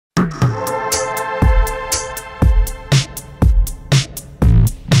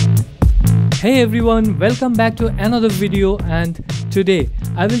Hey everyone, welcome back to another video, and today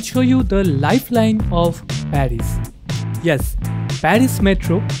I will show you the lifeline of Paris. Yes, Paris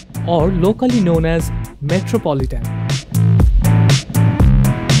Metro, or locally known as Metropolitan.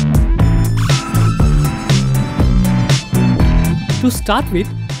 To start with,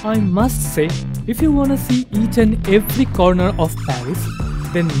 I must say, if you wanna see each and every corner of Paris,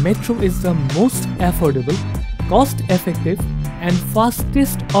 then Metro is the most affordable, cost-effective and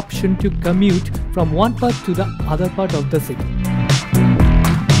fastest option to commute from one part to the other part of the city.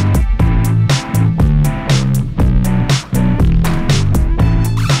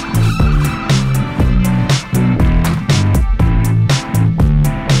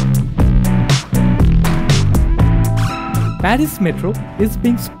 Paris Metro is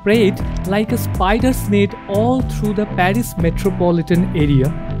being spread like a spider's net all through the Paris metropolitan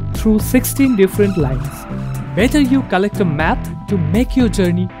area through 16 different lines. Better you collect a map to make your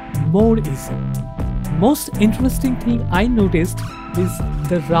journey more easy. Most interesting thing I noticed is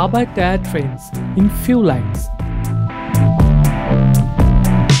the rubber tire trains in few lines.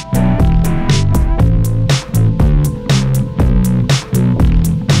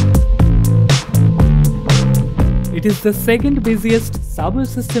 It is the second busiest subway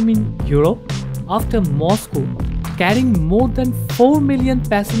system in Europe after Moscow, carrying more than 4 million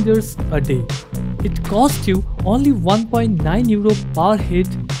passengers a day. It costs you only 1.9 euro per head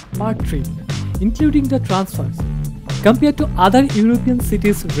per trip, including the transfers. Compared to other European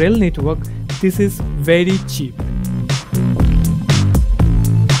cities' rail network, this is very cheap.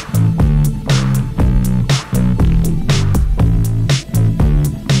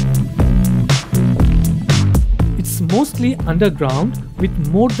 It's mostly underground with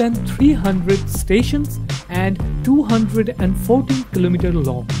more than 300 stations and 214 kilometers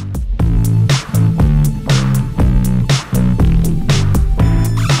long.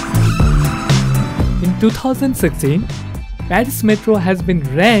 In 2016, Paris Metro has been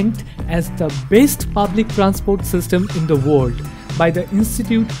ranked as the best public transport system in the world by the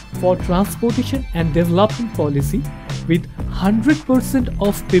Institute for Transportation and Development Policy, with 100%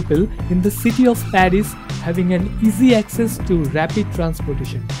 of people in the city of Paris having an easy access to rapid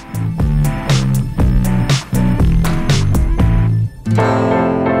transportation.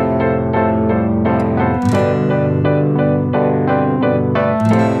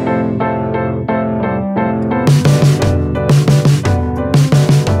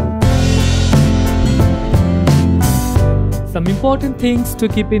 Some important things to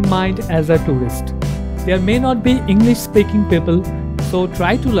keep in mind as a tourist. There may not be English-speaking people, so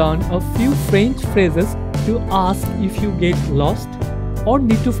try to learn a few French phrases to ask if you get lost or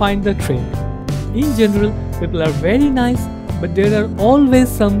need to find the train. In general, people are very nice, but there are always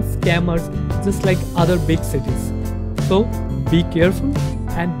some scammers just like other big cities. So be careful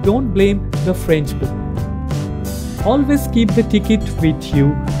and don't blame the French people. Always keep the ticket with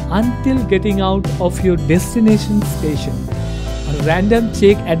you until getting out of your destination station. A random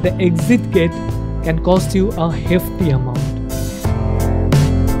check at the exit gate can cost you a hefty amount.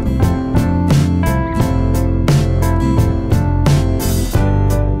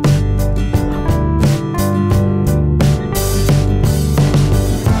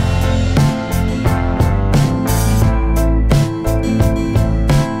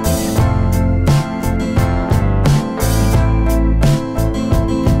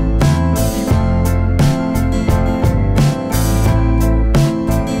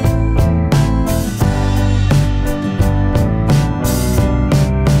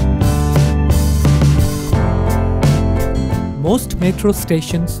 Most metro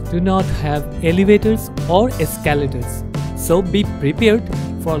stations do not have elevators or escalators, so be prepared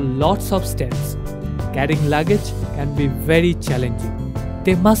for lots of steps. Carrying luggage can be very challenging.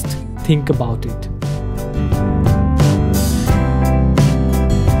 They must think about it.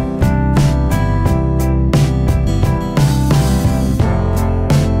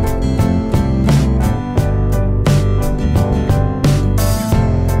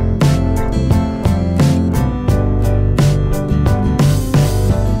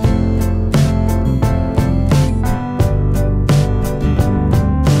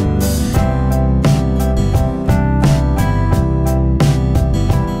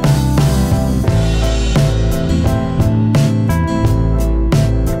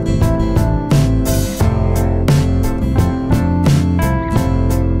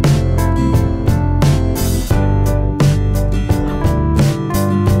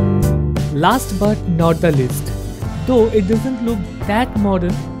 Last but not the least, though it doesn't look that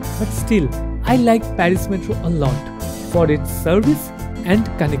modern, but still I like Paris Metro a lot for its service and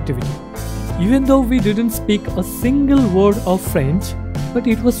connectivity. Even though we didn't speak a single word of French, but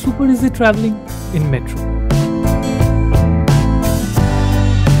it was super easy traveling in metro.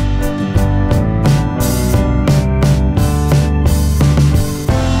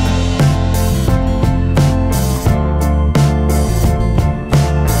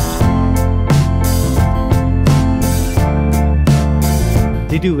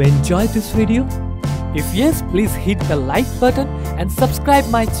 Did you enjoy this video? If yes, please hit the like button and subscribe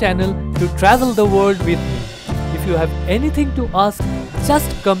my channel to travel the world with me. If you have anything to ask,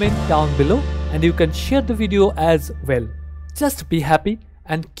 just comment down below and you can share the video as well. Just be happy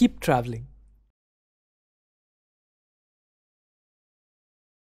and keep traveling.